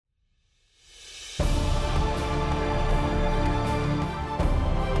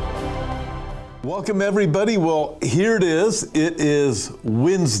Welcome, everybody. Well, here it is. It is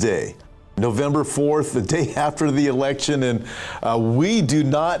Wednesday, November 4th, the day after the election, and we do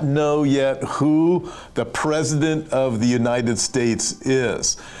not know yet who the President of the United States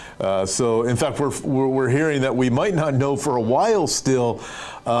is. So, in fact, we're hearing that we might not know for a while still,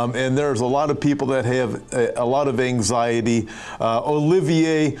 and there's a lot of people that have a lot of anxiety.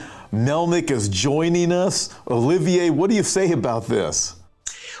 Olivier Melnick is joining us. Olivier, what do you say about this?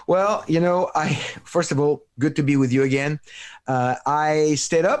 Well, first of all, good to be with you again. I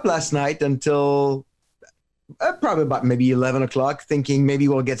stayed up last night until probably about maybe 11 o'clock, thinking maybe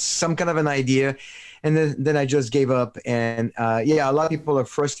we'll get some kind of an idea. And then I just gave up. And a lot of people are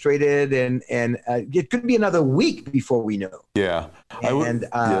frustrated, and it could be another week before we know. Yeah.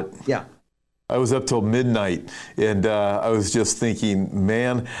 Yeah. I was up till midnight, and I was just thinking,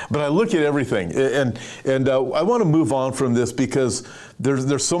 man. But I look at everything, and I want to move on from this because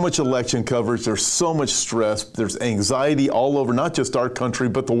there's so much election coverage, there's so much stress, there's anxiety all over, not just our country,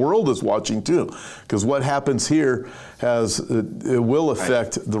 but the world is watching too. Because what happens here it will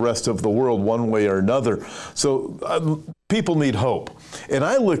affect the rest of the world one way or another. So people need hope, and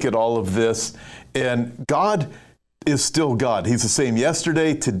I look at all of this, and God is still God. He's the same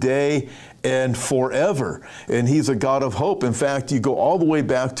yesterday, today, and forever. And he's a God of hope. In fact, you go all the way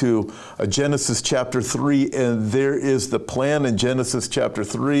back to Genesis chapter 3, and there is the plan in Genesis chapter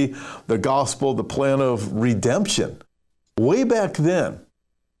 3, the gospel, the plan of redemption. Way back then.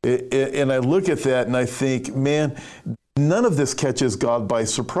 And I look at that and I think, man, none of this catches God by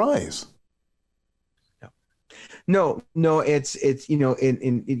surprise. No, it's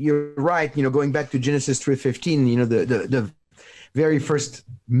you're right. Going back to Genesis 3:15, the very first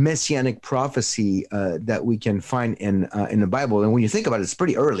messianic prophecy that we can find in the Bible. And when you think about it, it's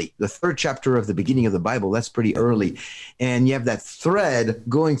pretty early. The third chapter of the beginning of the Bible, that's pretty early. And you have that thread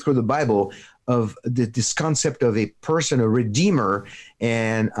going through the Bible of this concept of a person, a redeemer,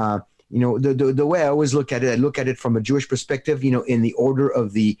 and the way I always look at it from a Jewish perspective, in the order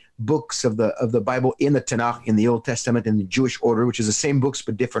of the books of the Bible in the Tanakh, in the Old Testament, in the Jewish order, which is the same books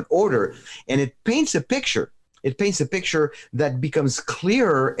but different order. And it paints a picture. It paints a picture that becomes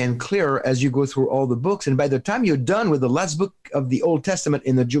clearer and clearer as you go through all the books. And by the time you're done with the last book of the Old Testament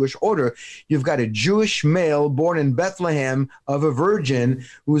in the Jewish order, you've got a Jewish male born in Bethlehem of a virgin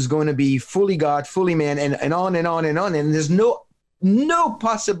who's going to be fully God, fully man, and on and on and on. And there's no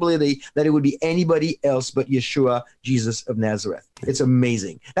possibility that it would be anybody else but Yeshua, Jesus of Nazareth. It's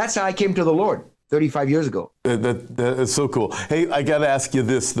amazing. That's how I came to the Lord 35 years ago. That is so cool. Hey, I got to ask you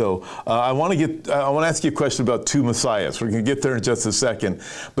this though. I want to ask you a question about two messiahs. We're going to get there in just a second.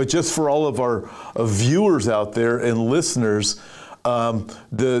 But just for all of our viewers out there and listeners,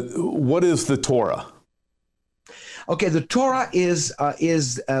 what is the Torah? Okay, the Torah is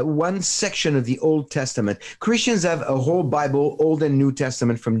one section of the Old Testament. Christians have a whole Bible, Old and New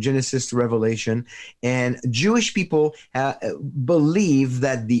Testament, from Genesis to Revelation, and Jewish people believe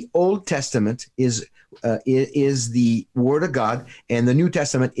that the Old Testament is the Word of God, and the New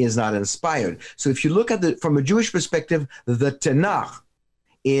Testament is not inspired. So if you look at from a Jewish perspective, the Tanakh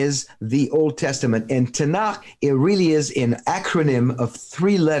is the Old Testament, and Tanakh, it really is an acronym of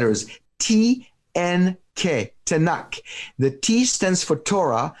three letters, TNK, Tanakh. The T stands for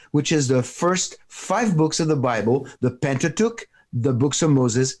Torah, which is the first 5 books of the Bible, the Pentateuch, the books of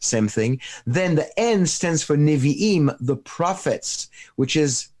Moses, same thing. Then the N stands for Nevi'im, the prophets, which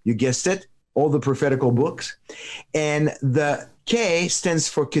is, you guessed it, all the prophetical books. And the K stands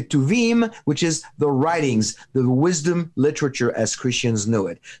for Ketuvim, which is the writings, the wisdom literature as Christians know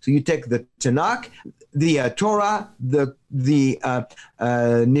it. So you take the Tanakh, the Torah, the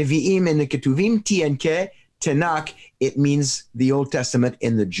Nevi'im and the Ketuvim, T and K, Tanakh, it means the Old Testament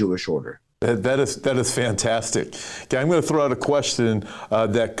in the Jewish order. That is fantastic. Okay, I'm going to throw out a question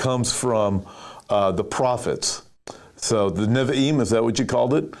that comes from the prophets. So the Nevi'im, is that what you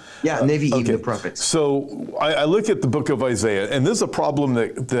called it? Yeah, Nevi'im, okay. The prophets. So I look at the book of Isaiah, and this is a problem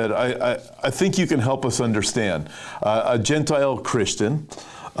that I think you can help us understand. A Gentile Christian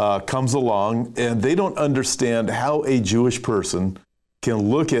comes along, and they don't understand how a Jewish person can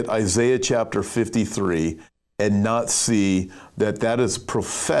look at Isaiah chapter 53 and not see that is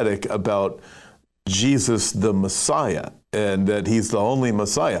prophetic about Jesus the Messiah, and that he's the only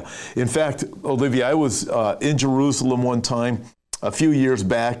Messiah. In fact, Olivia, I was in Jerusalem one time a few years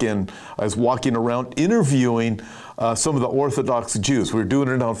back, and I was walking around interviewing some of the Orthodox Jews. We were doing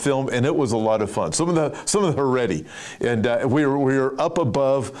it on film, and it was a lot of fun. Some of the Haredi, and we were up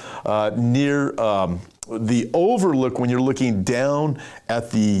above near the overlook when you're looking down at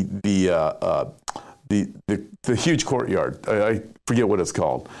the huge courtyard. I forget what it's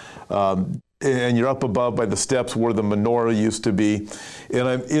called. and you're up above by the steps where the menorah used to be. And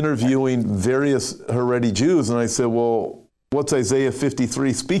I'm interviewing various Haredi Jews, and I said, well, what's Isaiah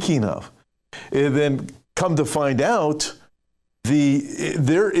 53 speaking of? And then come to find out,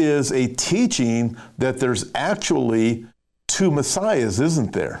 there is a teaching that there's actually two Messiahs,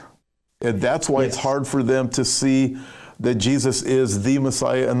 isn't there? And that's why it's hard for them to see that Jesus is the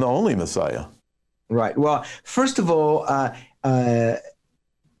Messiah and the only Messiah. Right. Well, first of all,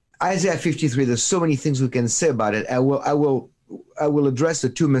 Isaiah 53, there's so many things we can say about it. I will address the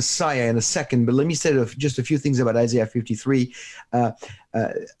two Messiah in a second, but let me say just a few things about Isaiah 53.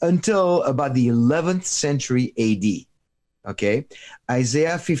 Until about the 11th century AD, okay,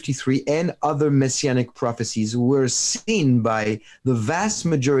 Isaiah 53 and other messianic prophecies were seen by the vast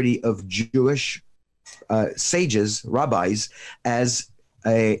majority of Jewish sages, rabbis, as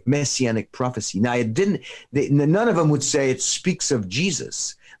a messianic prophecy. Now, none of them would say it speaks of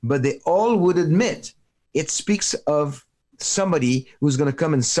Jesus, but they all would admit it speaks of somebody who's going to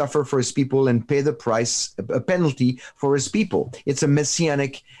come and suffer for his people and pay the price, a penalty for his people. It's a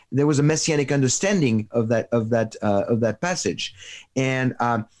messianic. There was a messianic understanding of that passage, and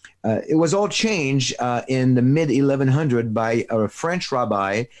it was all changed in the mid 1100 by a French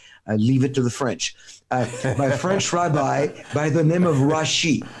rabbi. Leave it to the French. By a French rabbi by the name of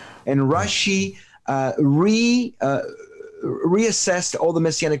Rashi, and Rashi reassessed all the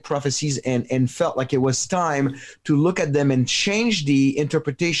messianic prophecies and felt like it was time to look at them and change the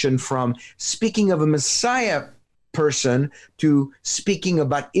interpretation from speaking of a Messiah person to speaking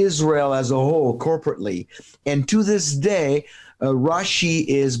about Israel as a whole corporately. And to this day, Rashi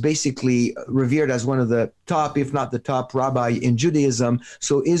is basically revered as one of the top, if not the top, rabbi in Judaism.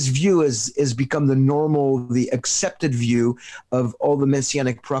 So his view has become the normal, the accepted view of all the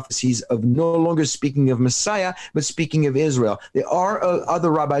messianic prophecies of no longer speaking of Messiah, but speaking of Israel. There are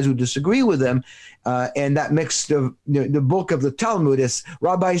other rabbis who disagree with them, and that makes the book of the Talmud is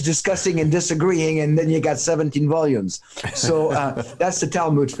rabbis discussing and disagreeing, and then you got 17 volumes. So that's the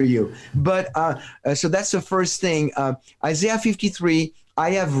Talmud for you. But so that's the first thing. Isaiah 53,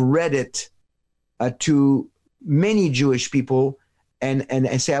 I have read it to many Jewish people, and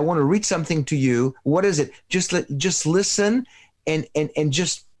I say, I want to read something to you. What is it? Just listen and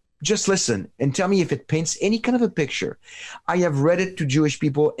just listen and tell me if it paints any kind of a picture. I have read it to Jewish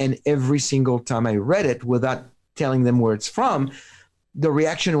people, and every single time I read it without telling them where it's from, the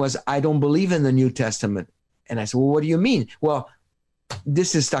reaction was, I don't believe in the New Testament. And I said, well, what do you mean? Well,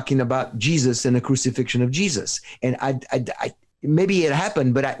 this is talking about Jesus and the crucifixion of Jesus. And I maybe it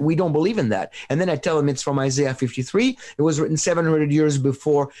happened, but we don't believe in that. And then I tell them it's from Isaiah 53. It was written 700 years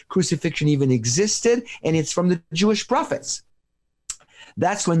before crucifixion even existed, and it's from the Jewish prophets.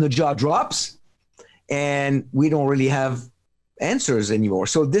 That's when the jaw drops, and we don't really have answers anymore.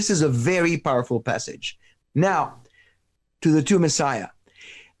 So this is a very powerful passage. Now, to the two Messiah.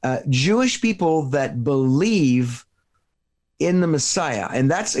 Jewish people that believe in the Messiah,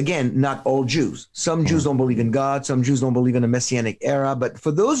 and that's, again, not all Jews. Some Jews don't believe in God. Some Jews don't believe in a messianic era. But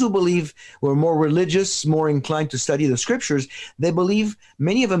for those who believe, who are more religious, more inclined to study the scriptures, they believe,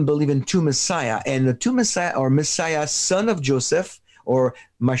 many of them believe in two Messiah. And the two Messiah are Messiah, son of Joseph, or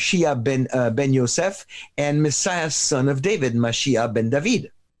Mashiach ben Yosef, and Messiah, son of David, Mashiach ben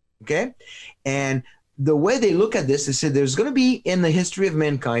David. Okay? And the way they look at this is say there's going to be in the history of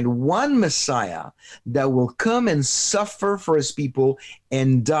mankind one Messiah that will come and suffer for his people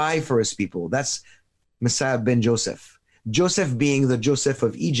and die for his people. That's Messiah ben Joseph. Joseph being the Joseph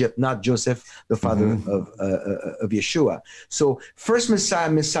of Egypt, not Joseph, the father of Yeshua. So first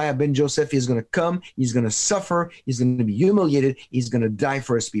Messiah ben Joseph is going to come, he's going to suffer, he's going to be humiliated, he's going to die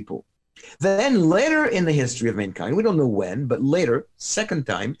for his people. Then later in the history of mankind, we don't know when, but later, second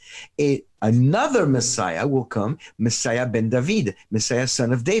time, another Messiah will come, Messiah ben David, Messiah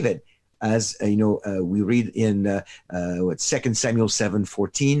son of David. As we read in 2 Samuel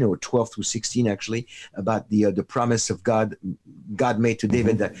 7:14 or 12 through 16, actually, about the promise of God made to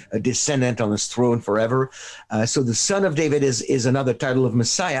David, a descendant on his throne forever. So the son of David is another title of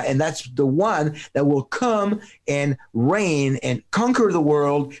Messiah, and that's the one that will come and reign and conquer the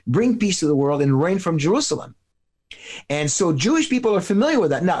world, bring peace to the world, and reign from Jerusalem. And so Jewish people are familiar with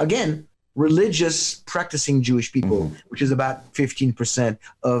that. Now, again, religious, practicing Jewish people, which is about 15%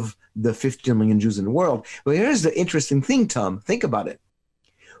 of the 15 million Jews in the world. But here's the interesting thing, Tom. Think about it.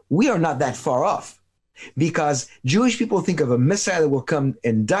 We are not that far off, because Jewish people think of a Messiah that will come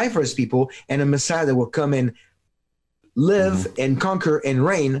and die for his people, and a Messiah that will come and live and conquer and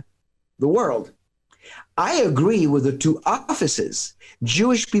reign the world. I agree with the two offices.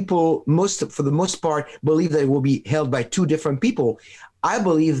 Jewish people, for the most part, believe that it will be held by two different people. I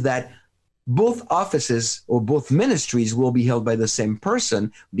believe that both offices or both ministries will be held by the same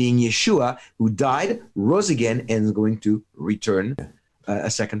person, being Yeshua, who died, rose again, and is going to return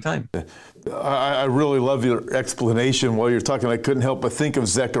a second time. I really love your explanation. While you're talking, I couldn't help but think of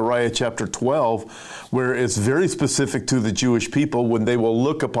Zechariah chapter 12, where it's very specific to the Jewish people when they will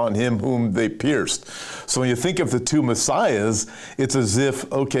look upon him whom they pierced. So when you think of the two Messiahs, it's as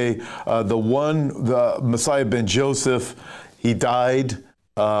if, okay, the Messiah ben Joseph, he died,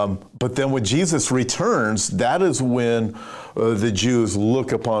 but then when Jesus returns, that is when the Jews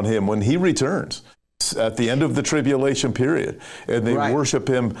look upon him, when he returns at the end of the tribulation period, and they worship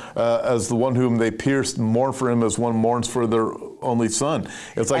him as the one whom they pierced, mourn for him as one mourns for their only son.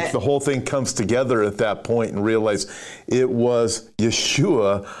 It's like the whole thing comes together at that point and realize it was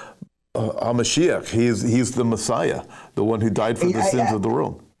Yeshua HaMashiach. He's the Messiah, the one who died for the sins of the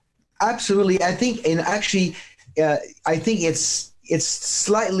world. Absolutely. I think, and actually, I think it's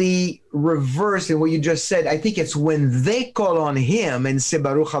slightly reversed in what you just said. I think it's when they call on him and say,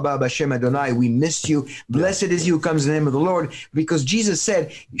 Baruch haba b'Shem Adonai, we missed you. Blessed is he who comes in the name of the Lord. Because Jesus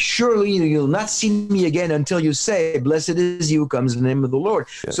said, surely you'll not see me again until you say, blessed is he who comes in the name of the Lord.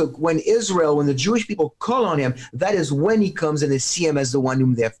 Yeah. So when the Jewish people call on him, that is when he comes and they see him as the one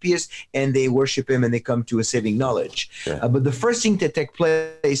whom they have pierced, and they worship him and they come to a saving knowledge. Yeah. But the first thing to take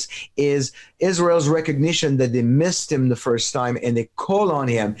place is Israel's recognition that they missed him the first time, and they call on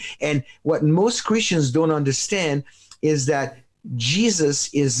him. And what most Christians don't understand is that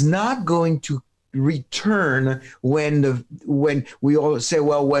Jesus is not going to return when we all say,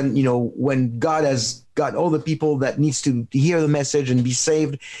 well, when God has got all the people that needs to hear the message and be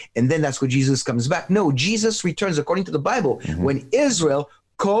saved, and then that's when Jesus comes back. No, Jesus returns according to the Bible when Israel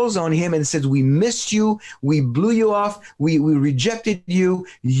calls on him and says, we missed you, we blew you off, we rejected you,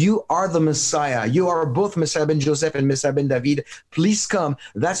 you are the Messiah. You are both Messiah ben Joseph and Messiah ben David. Please come.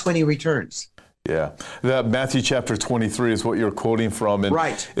 That's when he returns. Yeah, that Matthew chapter 23 is what you're quoting from. And,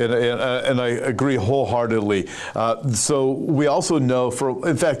 right. And I agree wholeheartedly. So we also know,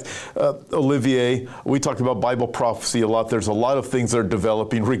 in fact, Olivier, we talked about Bible prophecy a lot. There's a lot of things that are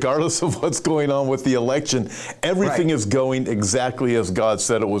developing, regardless of what's going on with the election. Everything is going exactly as God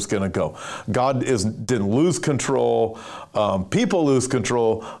said it was going to go. God didn't lose control. People lose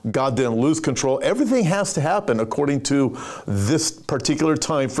control. God didn't lose control. Everything has to happen according to this particular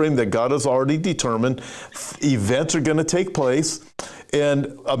time frame that God has already determined. Events are going to take place,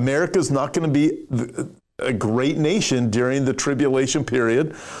 and America's not going to be a great nation during the tribulation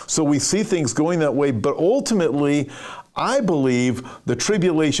period. So we see things going that way, but ultimately, I believe the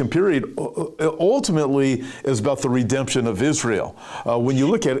tribulation period ultimately is about the redemption of Israel. When you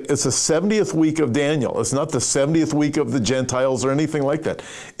look at it, it's the 70th week of Daniel. It's not the 70th week of the Gentiles or anything like that.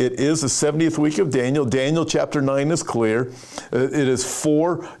 It is the 70th week of Daniel. Daniel chapter 9 is clear. It is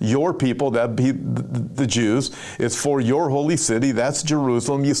for your people, that be the Jews. It's for your holy city, that's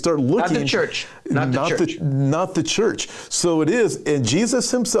Jerusalem. You start looking. Not the church. Not the church. So it is. And Jesus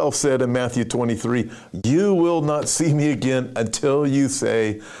himself said in Matthew 23, you will not see me again until you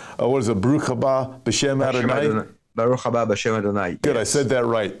say, what is it, Baruch haba b'Shem Adonai? Baruch haba b'Shem Adonai. Good, I said that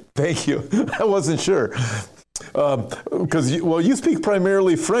right. Thank you. I wasn't sure. Because, you speak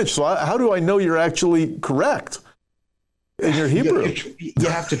primarily French, so how do I know you're actually correct in your Hebrew? You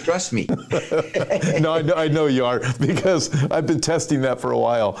have to trust me. No, I know you are, because I've been testing that for a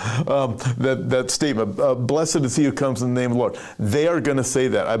while. That statement, blessed is he who comes in the name of the Lord. They are going to say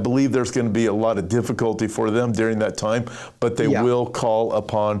that. I believe there's going to be a lot of difficulty for them during that time, but they will call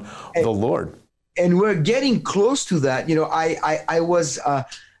upon the Lord. And we're getting close to that. I was,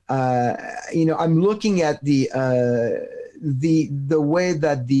 I'm looking at the way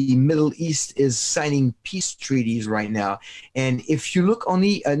that the Middle East is signing peace treaties right now. And if you look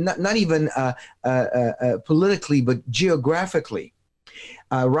only, not even politically, but geographically,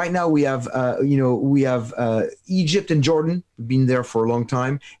 right now we have Egypt and Jordan, been there for a long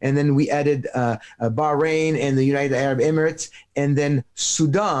time. And then we added Bahrain and the United Arab Emirates, and then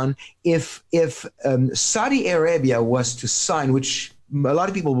Sudan. If Saudi Arabia was to sign, which a lot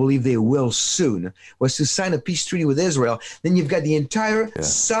of people believe they will soon, was to sign a peace treaty with Israel, then you've got the entire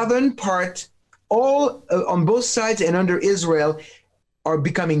southern part, all on both sides and under Israel, are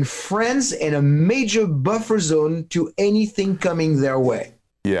becoming friends and a major buffer zone to anything coming their way.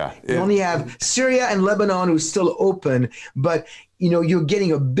 Yeah. You only have Syria and Lebanon who's still open, but you're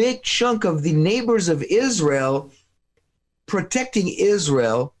getting a big chunk of the neighbors of Israel protecting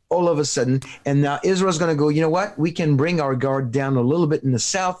Israel all of a sudden. And now Israel's going to go, you know what? We can bring our guard down a little bit in the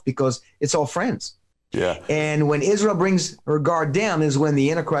south because it's all friends. Yeah. And when Israel brings her guard down is when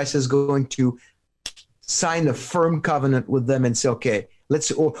the Antichrist is going to sign a firm covenant with them and say, okay,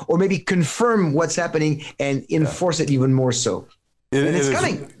 or maybe confirm what's happening and enforce it even more so. And it's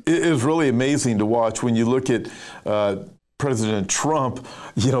coming. It is really amazing to watch when you look at President Trump,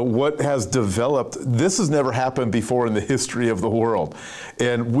 what has developed. This has never happened before in the history of the world.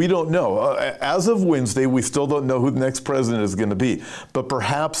 And we don't know. As of Wednesday, we still don't know who the next president is going to be. But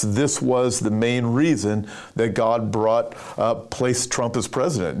perhaps this was the main reason that God placed Trump as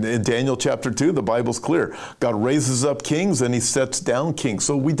president. In Daniel chapter 2, the Bible's clear. God raises up kings and he sets down kings.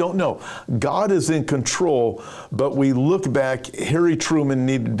 So we don't know. God is in control, but we look back, Harry Truman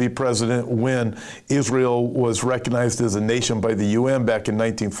needed to be president when Israel was recognized as a nation by the UN back in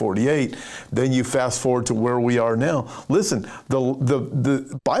 1948. Then you fast forward to where we are now. Listen,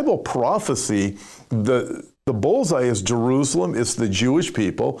 the Bible prophecy, the bullseye is Jerusalem, it's the Jewish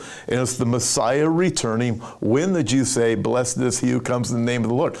people, and it's the Messiah returning when the Jews say, "Blessed is he who comes in the name of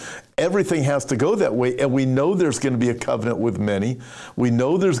the Lord." Everything has to go that way, and we know there's going to be a covenant with many. We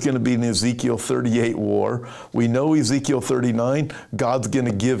know there's going to be an Ezekiel 38 war. We know Ezekiel 39, God's going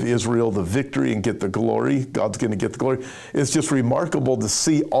to give Israel the victory and get the glory. God's going to get the glory. It's just remarkable to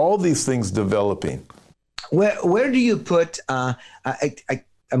see all these things developing. Where do you put, I'm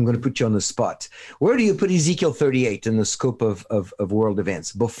going to put you on the spot. Where do you put Ezekiel 38 in the scope of world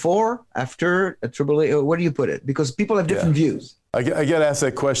events? Before, after a tribulation? Where do you put it? Because people have different views. I got asked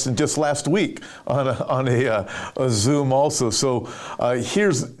that question just last week on a Zoom also. So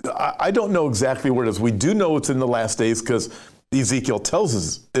I don't know exactly where it is. We do know it's in the last days because Ezekiel tells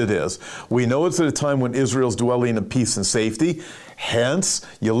us it is. We know it's at a time when Israel's dwelling in peace and safety. Hence,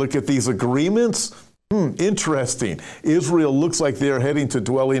 you look at these agreements. Interesting. Israel looks like they're heading to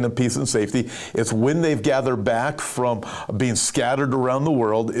dwelling in peace and safety. It's when they've gathered back from being scattered around the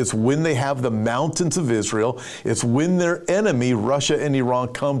world. It's when they have the mountains of Israel. It's when their enemy, Russia and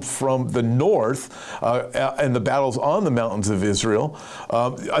Iran, come from the north, and the battle's on the mountains of Israel.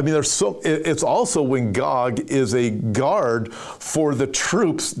 It's also when Gog is a guard for the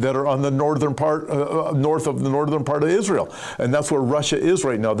troops that are on the northern part, north of the northern part of Israel. And that's where Russia is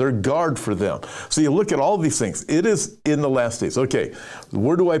right now. They're guard for them. So you look at all these things. It is in the last days. Okay,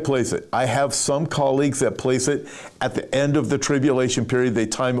 where do I place it? I have some colleagues that place it at the end of the tribulation period. They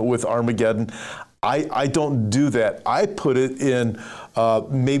time it with Armageddon. I don't do that. I put it in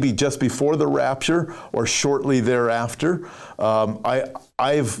maybe just before the rapture or shortly thereafter.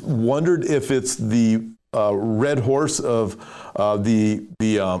 I've wondered if it's the red horse of the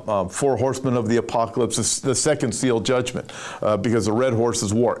four horsemen of the apocalypse, the second seal judgment, because the red horse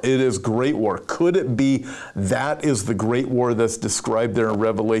is war. It is great war. Could it be that is the great war that's described there in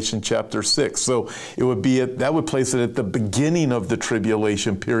Revelation chapter 6? So it would be that would place it at the beginning of the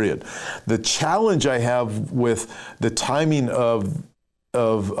tribulation period. The challenge I have with the timing of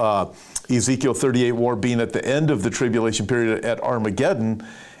Ezekiel 38 war being at the end of the tribulation period at Armageddon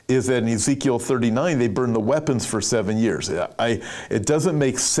is that in Ezekiel 39, they burn the weapons for 7 years. It doesn't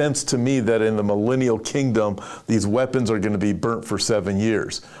make sense to me that in the millennial kingdom, these weapons are going to be burnt for 7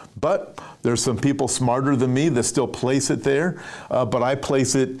 years. But there's some people smarter than me that still place it there. But I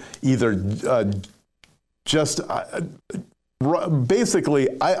place it either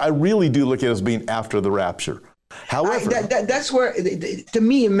basically, I really do look at it as being after the rapture. However, that's where, to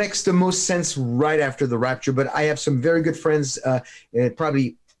me, it makes the most sense right after the rapture. But I have some very good friends, they're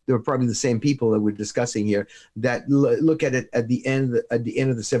probably the same people that we're discussing here, that look at it at the end of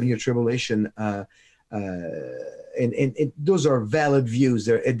the 7-year tribulation, and those are valid views.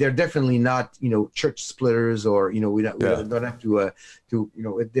 They're definitely not church splitters, or we don't have to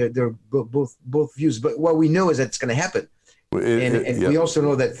they're both views. But what we know is that it's going to happen, and we also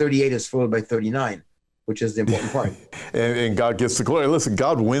know that 38 is followed by 39. Which is the important part. and God gets the glory. Listen,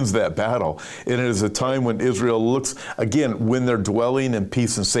 God wins that battle. And it is a time when Israel looks, again, when they're dwelling in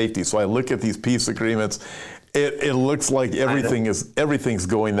peace and safety. So I look at these peace agreements. It looks like everything's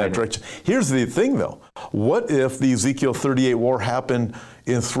going that direction. Here's the thing, though. What if the Ezekiel 38 war happened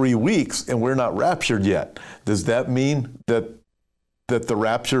in 3 weeks and we're not raptured yet? Does that mean that the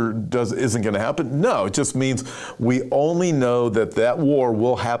rapture isn't going to happen? No, it just means we only know that war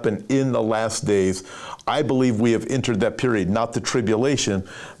will happen in the last days. I believe we have entered that period, not the tribulation,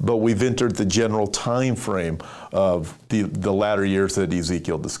 but we've entered the general time frame of the latter years that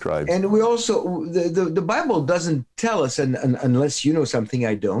Ezekiel describes. And we also, the Bible doesn't tell us, and unless you know something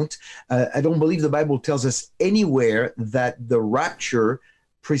I don't believe the Bible tells us anywhere that the rapture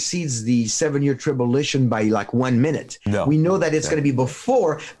precedes the 7-year tribulation by like 1 minute. No. We know that it's going to be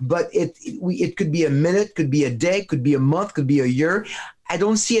before, but it could be a minute, could be a day, could be a month, could be a year. I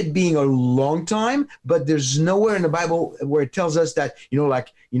don't see it being a long time, but there's nowhere in the Bible where it tells us that,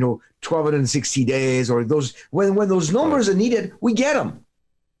 1,260 days or those, when those numbers are needed, we get them.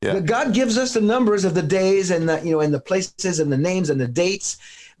 Yeah. God gives us the numbers of the days and and the places and the names and the dates.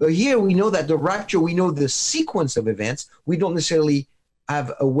 But here we know that the rapture, we know the sequence of events. We don't necessarily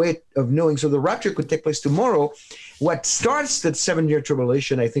have a way of knowing. So the rapture could take place tomorrow. What starts the 7-year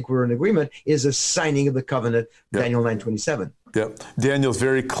tribulation, I think we're in agreement, is a signing of the covenant, Daniel 9:27. Yep. Daniel's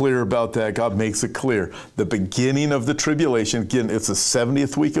very clear about that. God makes it clear. The beginning of the tribulation, again, it's the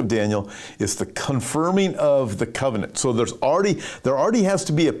 70th week of Daniel. It's the confirming of the covenant. So there already has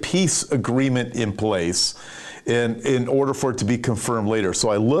to be a peace agreement in place in order for it to be confirmed later. So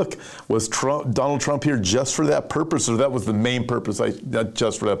I look, was Donald Trump here just for that purpose, or that was the main purpose, not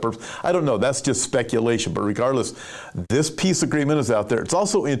just for that purpose? I don't know. That's just speculation. But regardless, this peace agreement is out there. It's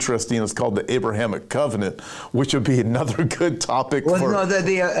also interesting. It's called the Abrahamic Covenant, which would be another good topic for... Well, no,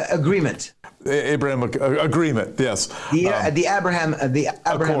 the agreement. Abrahamic agreement, yes. The Abraham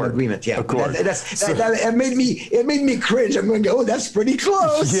Accord. agreement, yeah. Accord. It made me cringe. I'm going, oh, that's pretty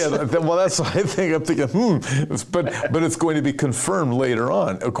close. Yeah, well, that's what I'm thinking, but it's going to be confirmed later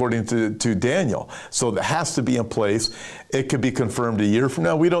on, according to Daniel. So that has to be in place. It could be confirmed a year from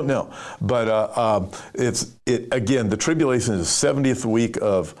now. We don't know, but again, the tribulation is the 70th week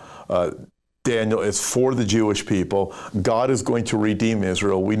of Daniel. Is for the Jewish people. God is going to redeem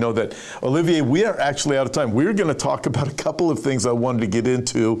Israel. We know that. Olivier, we are actually out of time. We're going to talk about a couple of things I wanted to get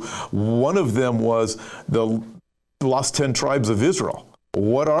into. One of them was the lost 10 tribes of Israel.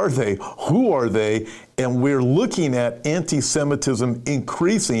 What are they? Who are they? And we're looking at anti-Semitism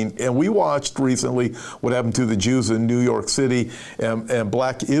increasing. And we watched recently what happened to the Jews in New York City and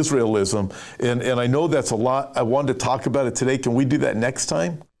black Israelism. And I know that's a lot. I wanted to talk about it today. Can we do that next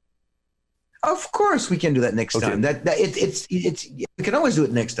time? Of course, we can do that next time. We can always do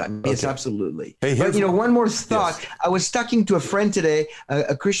it next time. Yes, absolutely. Hey, but one more thought. Yes. I was talking to a friend today,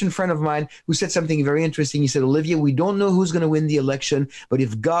 a Christian friend of mine, who said something very interesting. He said, Olivier, we don't know who's going to win the election, but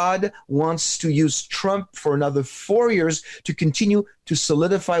if God wants to use Trump for another 4 years to continue to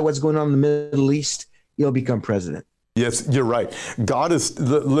solidify what's going on in the Middle East, he'll become president. Yes, you're right. God is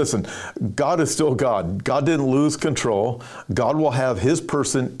still God. God didn't lose control. God will have his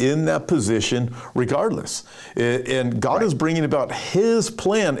person in that position regardless. And God is bringing about his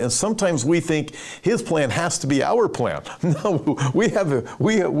plan. And sometimes we think his plan has to be our plan. No, we have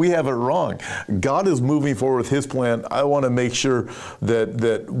it wrong. God is moving forward with his plan. I want to make sure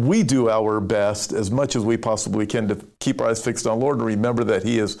that we do our best as much as we possibly can to keep our eyes fixed on Lord and remember that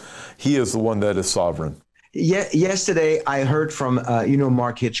he is the one that is sovereign. Yeah. Yesterday, I heard from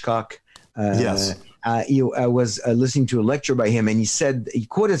Mark Hitchcock. Yes. I was listening to a lecture by him, and he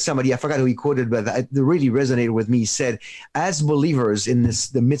quoted somebody. I forgot who he quoted, but it really resonated with me. He said, "As believers in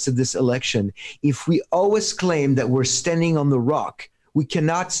the midst of this election, if we always claim that we're standing on the rock, we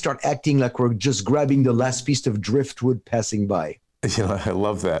cannot start acting like we're just grabbing the last piece of driftwood passing by." I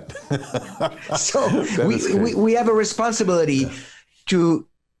love that. So we have a responsibility to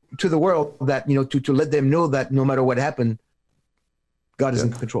the world that, to let them know that no matter what happened, God is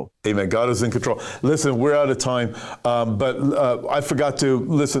in control. Amen. God is in control. Listen, we're out of time, but I forgot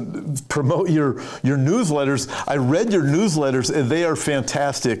to promote your newsletters. I read your newsletters, and they are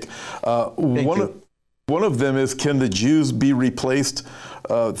fantastic. One of them is, can the Jews be replaced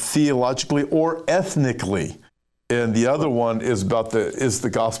theologically or ethnically? And the other one is about is the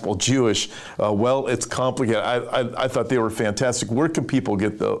gospel Jewish? Well, it's complicated. I thought they were fantastic. Where can people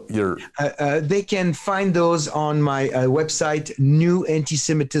get your? They can find those on my website,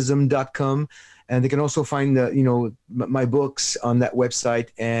 newantisemitism.com. And they can also find my books on that website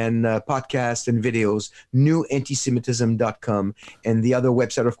and podcasts and videos, newantisemitism.com. And the other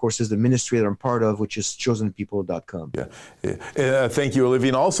website, of course, is the ministry that I'm part of, which is chosenpeople.com. Yeah. Thank you, Olivier.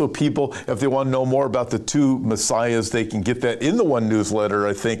 And also people, if they want to know more about the two Messiahs, they can get that in the one newsletter,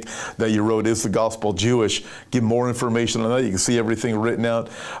 I think, that you wrote, Is the Gospel Jewish? Get more information on that. You can see everything written out.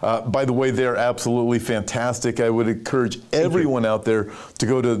 By the way, they're absolutely fantastic. I would encourage everyone out there to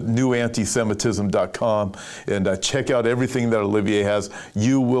go to newantisemitism.com and check out everything that Olivier has.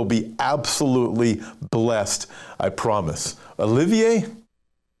 You will be absolutely blessed, I promise. Olivier,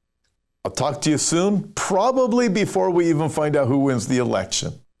 I'll talk to you soon, probably before we even find out who wins the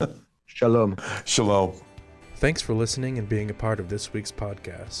election. Shalom. Shalom. Thanks for listening and being a part of this week's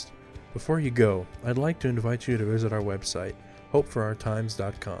podcast. Before you go, I'd like to invite you to visit our website,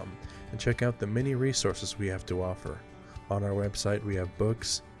 hopeforourtimes.com, and check out the many resources we have to offer. On our website, we have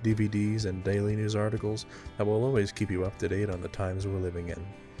books, DVDs, and daily news articles that will always keep you up to date on the times we're living in.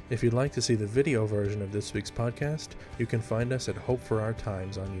 If you'd like to see the video version of this week's podcast, you can find us at Hope for Our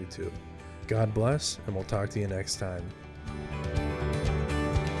Times on YouTube. God bless, and we'll talk to you next time.